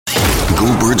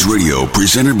Go Birds Radio,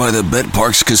 presented by the Bet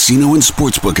Parks Casino and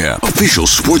Sportsbook app. Official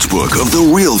sportsbook of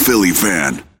the real Philly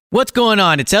fan. What's going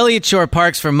on? It's Elliott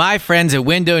Shore-Parks from my friends at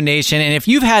Window Nation, and if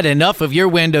you've had enough of your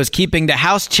windows keeping the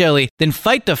house chilly, then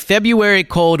fight the February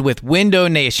cold with Window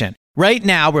Nation. Right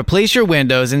now, replace your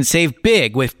windows and save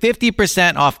big with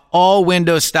 50% off all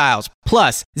window styles,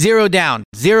 plus 0 down,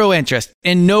 0 interest,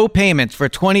 and no payments for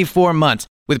 24 months.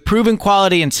 With proven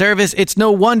quality and service, it's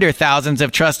no wonder thousands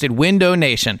have trusted Window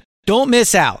Nation. Don't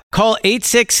miss out. Call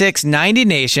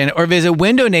 866-90-NATION or visit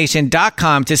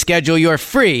windownation.com to schedule your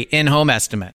free in-home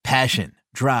estimate. Passion,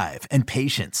 drive, and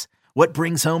patience. What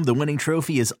brings home the winning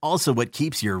trophy is also what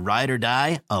keeps your ride or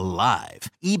die alive.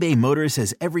 eBay Motors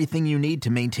has everything you need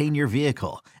to maintain your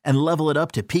vehicle and level it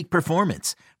up to peak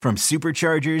performance. From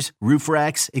superchargers, roof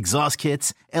racks, exhaust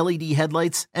kits, LED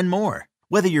headlights, and more.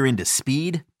 Whether you're into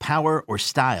speed, power, or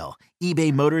style,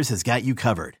 eBay Motors has got you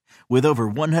covered. With over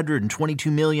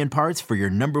 122 million parts for your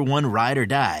number one ride or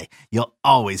die, you'll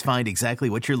always find exactly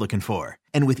what you're looking for.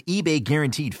 And with eBay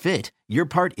Guaranteed Fit, your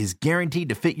part is guaranteed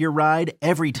to fit your ride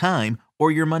every time or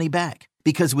your money back.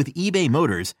 Because with eBay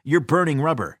Motors, you're burning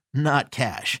rubber, not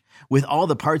cash. With all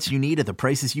the parts you need at the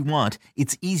prices you want,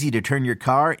 it's easy to turn your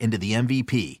car into the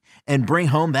MVP and bring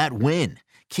home that win.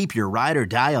 Keep your ride or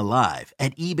die alive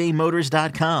at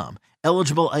ebaymotors.com.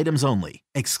 Eligible items only.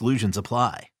 Exclusions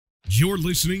apply. You're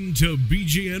listening to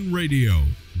BGN Radio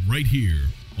right here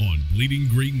on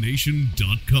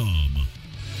BleedingGreenNation.com.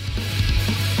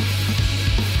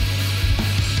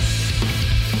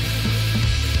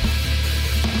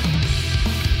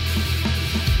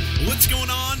 What's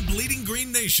going on, Bleeding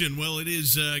Green Nation? Well, it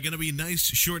is going to be nice,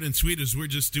 short, and sweet as we're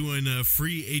just doing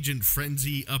free agent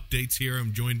frenzy updates here.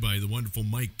 I'm joined by the wonderful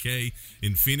Mike Kay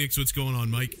in Phoenix. What's going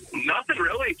on, Mike? Nothing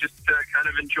really. Just kind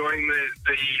of enjoying the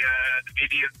beauty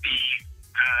of the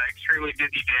extremely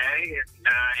busy day. And,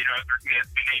 I was working at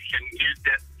the Nation News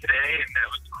Desk today, and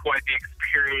that was quite the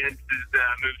experience as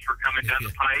moves were coming down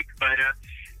the pike. But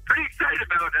pretty excited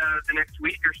about the next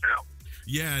week or so.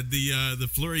 Yeah, the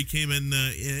flurry came in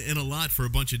a lot for a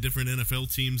bunch of different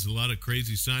NFL teams, a lot of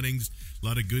crazy signings, a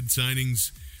lot of good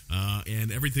signings,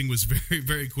 and everything was very,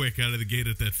 very quick out of the gate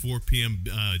at that 4 p.m.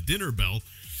 Dinner bell.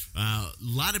 A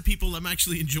lot of people, I'm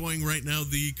actually enjoying right now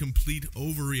the complete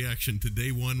overreaction to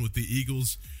day one with the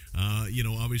Eagles.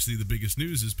 Obviously the biggest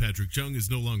news is Patrick Chung is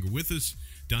no longer with us.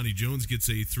 Donnie Jones gets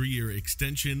a 3-year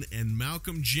extension, and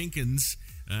Malcolm Jenkins,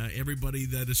 everybody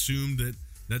that assumed that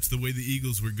that's the way the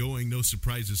Eagles were going. No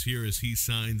surprises here as he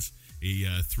signs a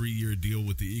 3-year deal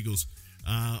with the Eagles.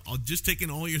 I'll just take in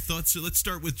all your thoughts. So let's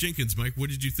start with Jenkins, Mike. What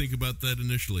did you think about that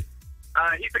initially?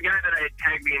 He's a guy that I had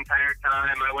tagged the entire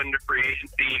time. I went into free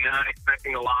agency not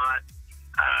expecting a lot.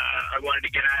 I wanted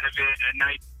to get out of it a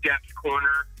nice depth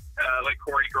corner like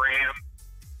Corey Graham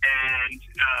and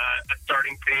a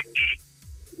starting safety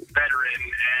veteran.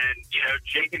 And,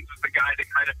 Jenkins was the guy that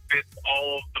kind of fits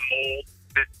all of the mold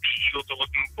that the Eagles are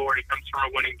looking for. He comes from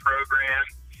a winning program.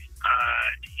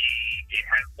 He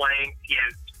has length, he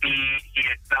has speed, he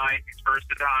has size, he's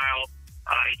versatile.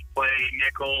 He can play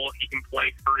nickel, he can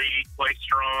play free, play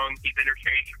strong. He's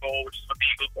interchangeable, which is what the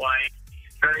Eagles like.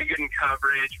 Very good in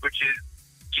coverage, which is,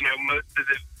 most of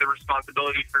the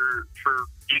responsibility for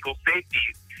Eagles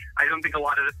safeties. I don't think a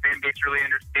lot of the fan base really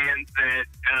understands that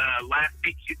last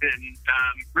season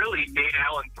really made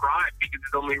Allen thrive because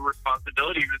his only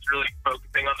responsibility was really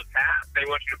focusing on the pass. They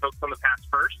want you to focus on the pass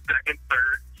first, second,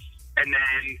 third, and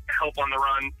then help on the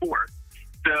run fourth.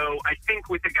 So I think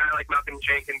with a guy like Malcolm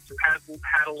Jenkins, who has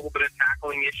had a little bit of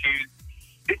tackling issues,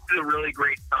 this is a really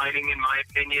great signing, in my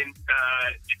opinion.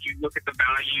 If you look at the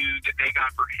value that they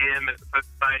got for him as opposed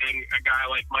to signing a guy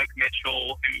like Mike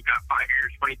Mitchell, who got 5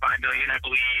 years, $25 million, I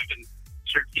believe, and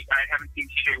sure, I haven't seen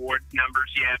TJ Ward's numbers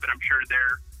yet, but I'm sure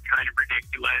they're kind of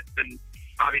ridiculous. And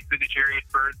obviously the Jarius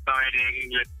Byrd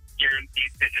signing that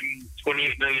guarantees him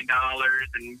 $28 million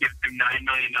and gives him $9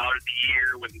 million a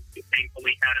year when he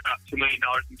thankfully had about $2 million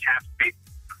in cap space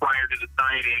prior to the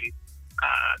signing.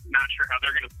 Not sure how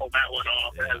they're going to pull that one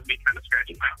off. It has me kind of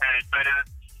scratching my head. But,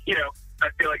 I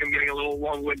feel like I'm getting a little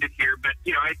long-winded here. But,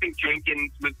 I think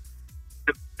Jenkins was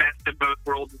the best of both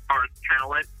worlds as far as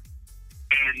talent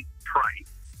and price.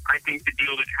 I think the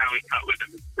deal that Howie cut with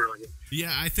him is brilliant.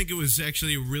 Yeah, I think it was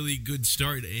actually a really good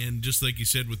start. And just like you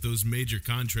said, with those major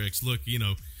contracts, look,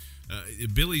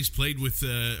 Billy's played with,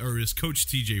 or has coached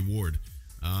TJ Ward.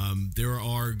 There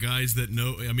are guys that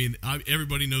know,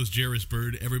 everybody knows Jarius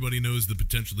Byrd. Everybody knows the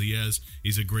potential he has.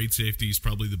 He's a great safety. He's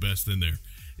probably the best in there.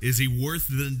 Is he worth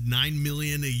the $9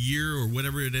 million a year or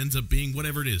whatever it ends up being?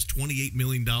 Whatever it is, $28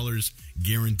 million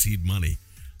guaranteed money.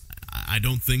 I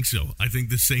don't think so. I think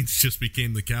the Saints just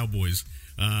became the Cowboys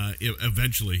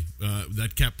eventually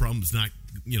that cap problem is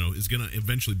going to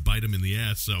eventually bite him in the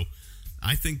ass. So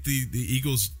I think the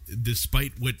Eagles,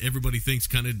 despite what everybody thinks,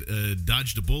 kind of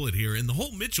dodged a bullet here. And the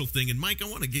whole Mitchell thing, and Mike, I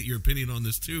want to get your opinion on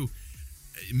this too.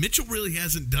 Mitchell really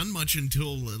hasn't done much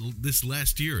until this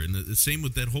last year, and the same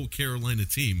with that whole Carolina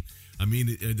team. I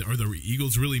mean, are the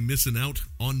Eagles really missing out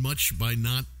on much by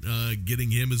not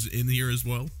getting him in here as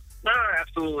well? No,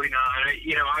 absolutely not.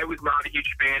 I was not a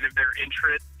huge fan of their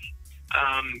interest.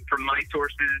 From my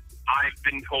sources, I've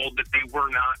been told that they were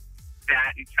not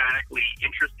that emphatically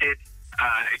interested.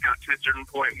 It got to a certain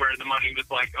point where the money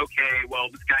was like, okay, well,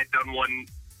 this guy's done one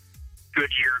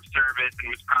good year of service and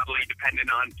was probably dependent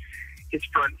on his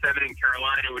front seven in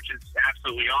Carolina, which is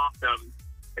absolutely awesome,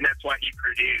 and that's why he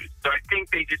produced. So I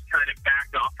think they just kind of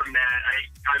backed off from that.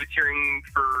 I was hearing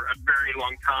for a very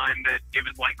long time that it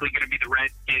was likely going to be the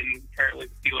Redskins. Apparently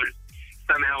the Steelers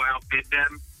somehow outbid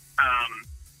them.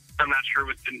 I'm not sure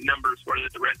what the numbers were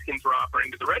that the Redskins were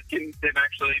offering, but the Redskins have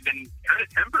actually been kind of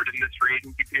tempered in this free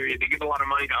agency period. They give a lot of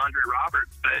money to Andre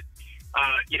Roberts, but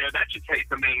that should tell you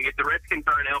something. If the Redskins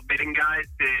aren't outbidding guys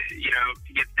to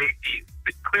get safeties,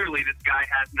 but clearly this guy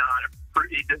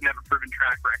he doesn't have a proven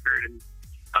track record, and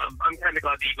I'm kind of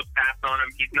glad the Eagles passed on him.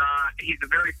 He's a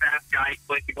very fast guy. He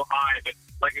plays people high, but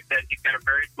like I said, he's got a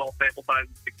very small sample size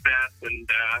of success, and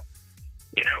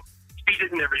speed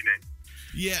isn't everything.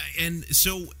 Yeah, and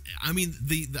so I mean,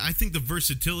 I think the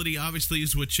versatility obviously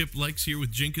is what Chip likes here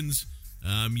with Jenkins.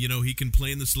 He can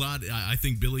play in the slot. I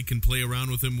think Billy can play around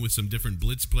with him with some different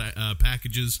blitz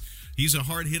packages. He's a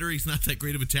hard hitter. He's not that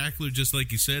great of a tackler, just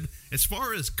like you said. As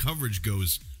far as coverage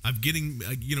goes, I'm getting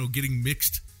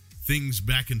mixed things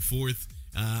back and forth.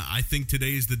 I think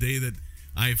today is the day that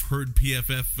I've heard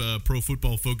PFF Pro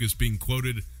Football Focus being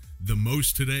quoted the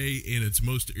most today in its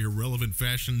most irrelevant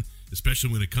fashion,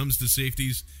 especially when it comes to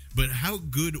safeties. But how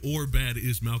good or bad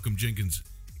is Malcolm Jenkins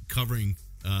covering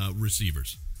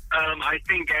receivers? I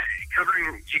think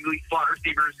covering jiggly slot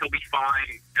receivers, he'll be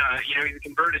fine. He's a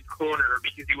converted corner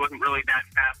because he wasn't really that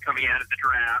fast coming out of the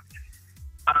draft.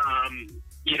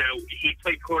 He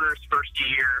played corner his first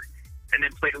year and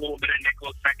then played a little bit of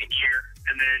nickel second year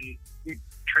and then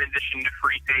transitioned to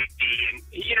free safety. And,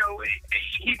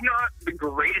 he's not the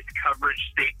greatest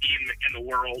coverage safety in the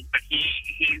world, but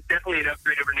he's definitely an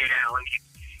upgrade over Nate Allen. He's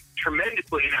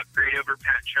tremendously an upgrade over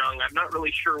Pat Chung. I'm not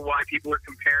really sure why people are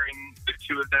comparing the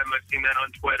two of them. I've seen that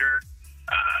on Twitter.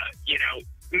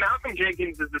 Malcolm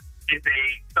Jenkins is a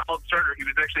solid starter. He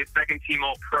was actually a second-team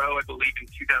All-Pro, I believe, in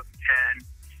 2010.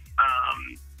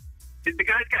 The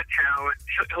guy's got talent.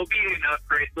 He'll be an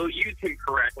upgrade. They'll use him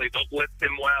correctly. They'll blitz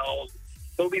him well.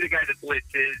 He'll be the guy that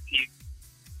blitzes.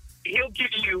 He'll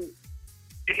give you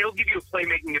a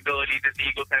playmaking ability that the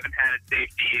Eagles haven't had at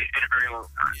safety in a very long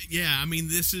time. Yeah, I mean,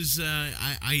 this is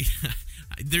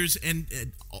there's and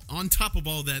on top of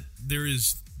all that, there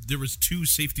was two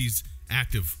safeties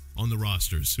active on the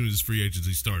roster as soon as free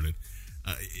agency started.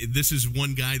 This is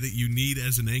one guy that you need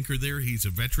as an anchor there. He's a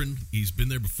veteran. He's been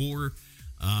there before.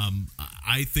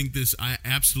 I think this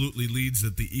absolutely leads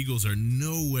that the Eagles are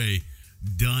no way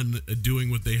done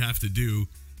doing what they have to do.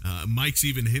 Mike's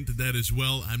even hinted that as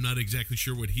well. I'm not exactly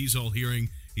sure what he's all hearing.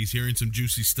 He's hearing some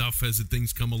juicy stuff as the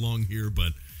things come along here,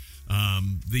 but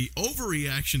the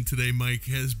overreaction today, Mike,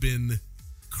 has been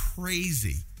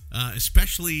crazy,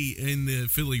 especially in the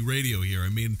Philly radio here. I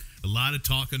mean, a lot of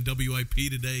talk on WIP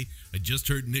today. I just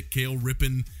heard Nick Cale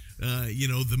ripping,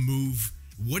 the move.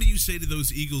 What do you say to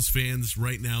those Eagles fans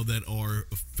right now that are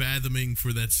fathoming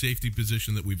for that safety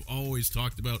position that we've always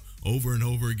talked about over and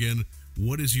over again?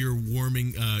 What is your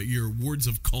your words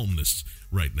of calmness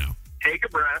right now? Take a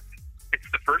breath. It's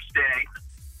the first day.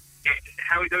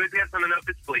 Howie's always got something up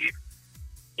his sleeve.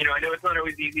 I know it's not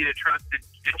always easy to trust the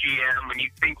GM when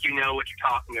you think you know what you're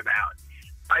talking about.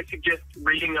 I suggest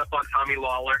reading up on Tommy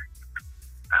Lawler.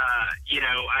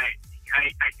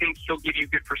 I think he'll give you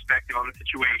good perspective on the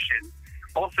situation.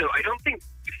 Also, I don't think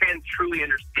fans truly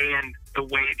understand the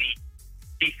way the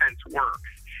defense works.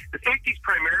 The safety's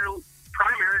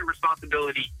primary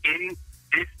responsibility in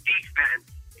this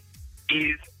defense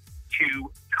is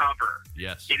to cover.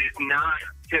 Yes. It is not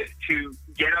to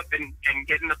get up and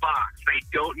get in the box. They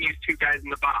don't use two guys in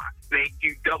the box. They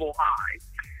do double high.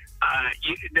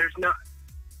 There's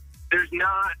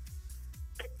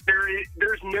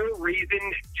no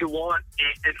reason to want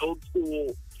an old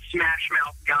school smash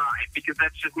mouth guy because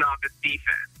that's just not this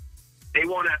defense. They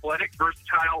want athletic,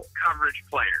 versatile coverage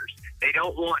players. They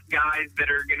don't want guys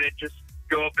that are going to just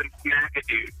go up and smack a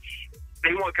dude.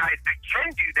 They want guys that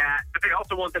can do that, but they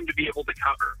also want them to be able to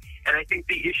cover. And I think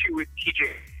the issue with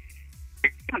TJ,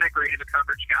 he's not that great of a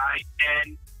coverage guy,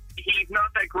 and he's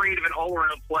not that great of an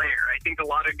all-around player. I think a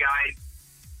lot of guys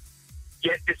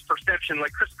get this perception,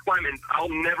 like Chris Clemens. I'll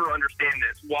never understand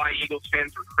this, why Eagles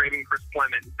fans are craving Chris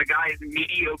Clemens. The guy is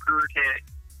mediocre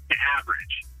to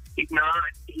average. He's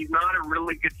not a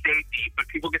really good safety, but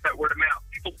people get that word of mouth.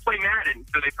 People play Madden,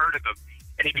 so they've heard of him,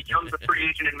 and he becomes a free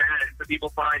agent in Madden, so people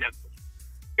find him.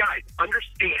 Guys,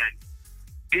 understand,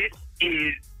 this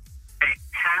is a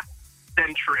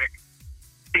pass-centric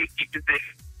safety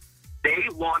position. They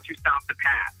want to stop the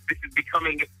pass. This is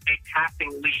becoming a passing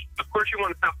league. Of course, you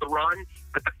want to stop the run,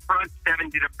 but the front seven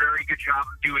did a very good job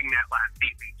of doing that last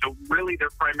season. So really their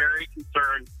primary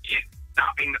concern is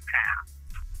stopping the pass.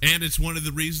 And it's one of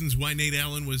the reasons why Nate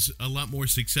Allen was a lot more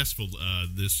successful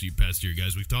this past year,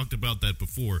 guys. We've talked about that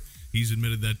before. He's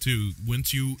admitted that too.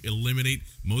 Once you eliminate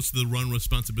most of the run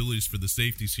responsibilities for the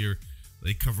safeties here,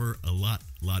 they cover a lot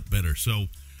better. So,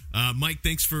 Mike,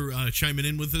 thanks for chiming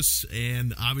in with us.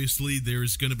 And obviously,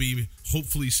 there's going to be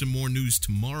hopefully some more news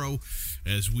tomorrow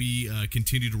as we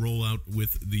continue to roll out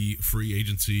with the free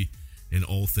agency, and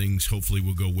all things hopefully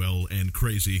will go well and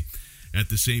crazy at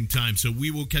the same time. So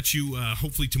we will catch you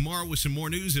hopefully tomorrow with some more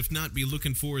news. If not, be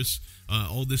looking for us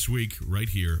all this week right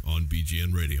here on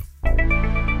BGN Radio.